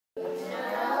My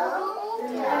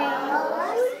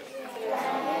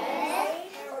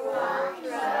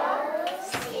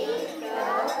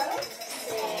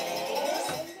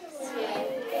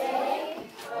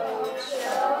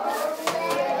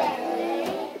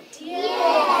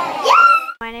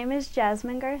name is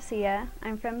Jasmine Garcia.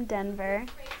 I'm from Denver,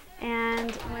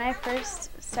 and when I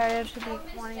first started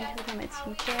wanting to become a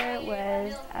teacher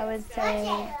was, I would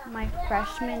say, my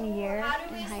freshman year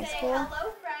in high school.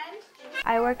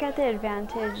 I work at the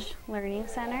Advantage Learning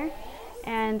Center,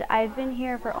 and I've been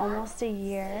here for almost a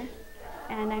year,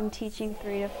 and I'm teaching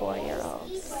 3 to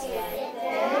 4-year-olds.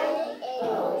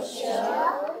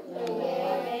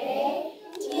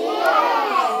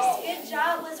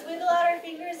 Let's wiggle out our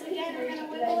fingers again. We're going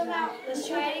to wiggle them out. Let's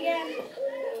try it again.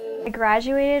 I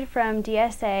graduated from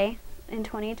DSA in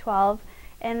 2012,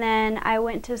 and then I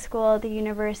went to school at the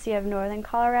University of Northern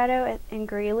Colorado in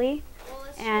Greeley,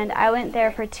 and I went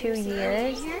there for 2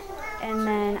 years, and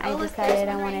then I decided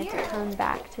I wanted to come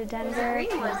back to Denver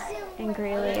because in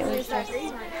Greeley it was just,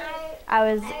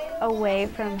 I was away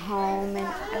from home, and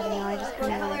I just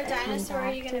kind of wanted to come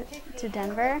back to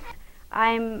Denver.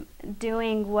 I'm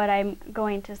doing what I'm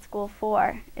going to school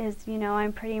for,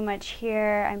 I'm pretty much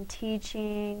here, I'm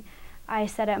teaching, I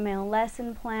set up my own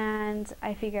lesson plans,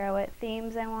 I figure out what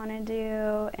themes I want to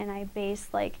do, and I base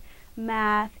like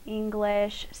math,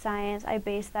 English, science, I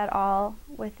base that all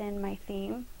within my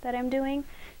theme that I'm doing.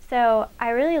 So I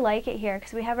really like it here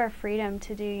because we have our freedom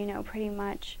to do, pretty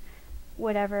much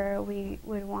whatever we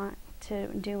would want to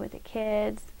do with the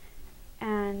kids,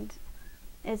 and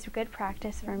it's good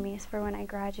practice for me for when I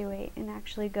graduate and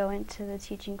actually go into the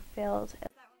teaching field.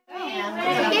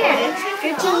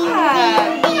 Good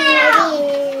job.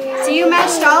 So you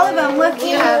matched all of them. Look,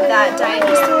 you have that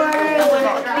dinosaur, the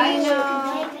volcano,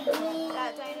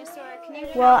 that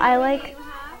dinosaur. Well, I like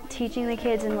teaching the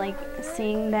kids and like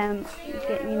seeing them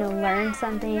get, learn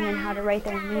something and how to write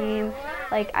their name.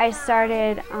 Like I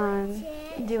started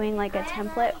doing like a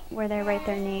template where they write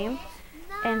their name.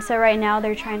 And so right now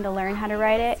they're trying to learn how to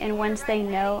write it, and once they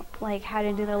know like how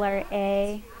to do the letter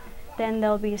A, then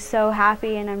they'll be so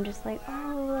happy, and I'm just like,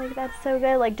 oh, like that's so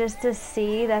good, like just to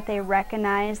see that they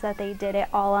recognize that they did it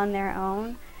all on their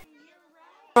own.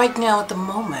 Right now at the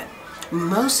moment,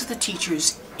 most of the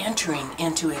teachers entering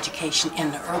into education in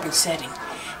the urban setting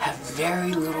have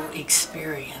very little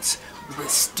experience with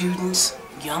students,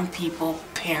 young people,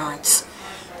 parents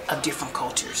of different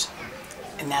cultures.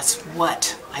 And that's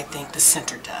what I think the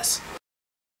center does.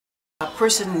 A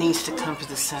person needs to come to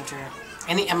the center,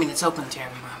 and it's open to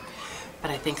everyone,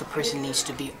 but I think a person needs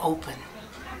to be open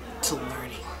to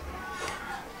learning,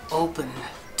 open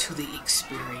to the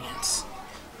experience,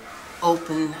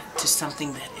 open to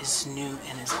something that is new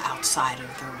and is outside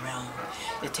of their realm.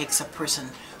 It takes a person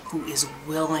who is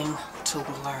willing to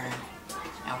learn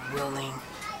and willing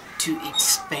to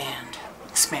expand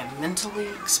mentally,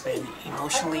 expand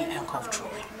emotionally and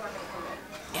culturally,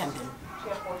 and then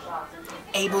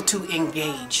able to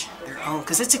engage their own,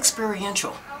 because it's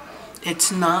experiential.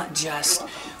 It's not just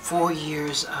 4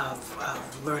 years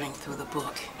of learning through the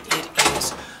book. It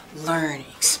is learn,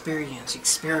 experience,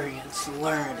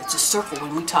 learn. It's a circle.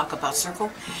 When we talk about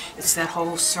circle, it's that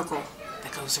whole circle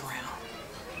that goes around.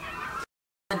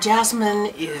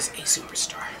 Jasmine is a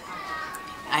superstar.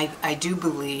 I do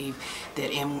believe that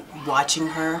in watching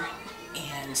her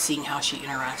and seeing how she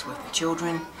interacts with the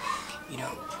children,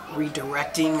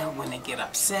 redirecting when they get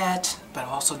upset, but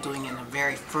also doing it in a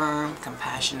very firm,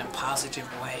 compassionate, positive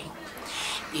way,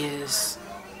 is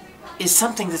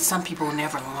something that some people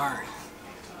never learn.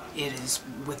 It is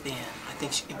within. I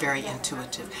think she's very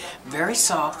intuitive, very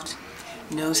soft,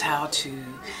 knows how to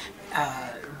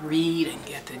read and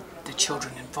get the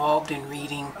children involved in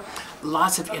reading.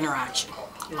 Lots of interaction,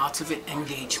 lots of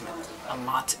engagement,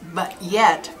 but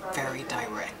yet very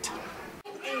direct.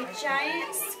 A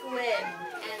giant squid,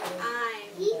 and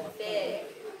I'm big.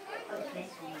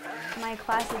 My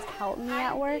classes help me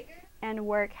at work, and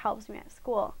work helps me at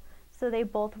school. So they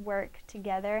both work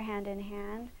together hand in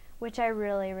hand, which I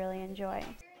really, really enjoy.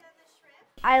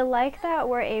 I like that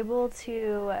we're able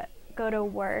to go to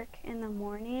work in the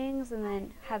mornings and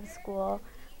then have school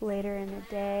later in the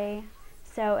day.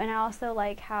 And I also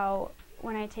like how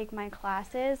when I take my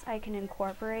classes, I can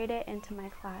incorporate it into my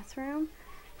classroom.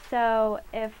 So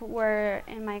if we're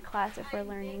in my class, if we're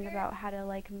learning about how to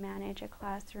like manage a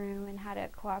classroom and how to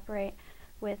cooperate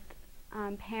with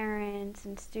parents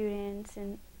and students,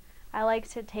 and I like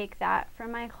to take that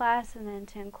from my class and then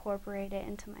to incorporate it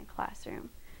into my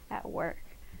classroom at work.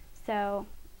 So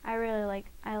I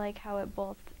like how it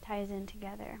both ties in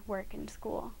together, work and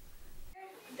school.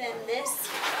 Then this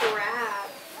grab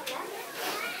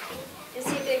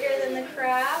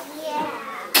crab? Yeah.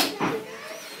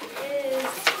 It is.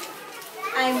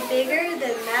 I'm bigger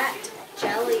than that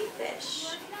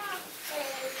jellyfish.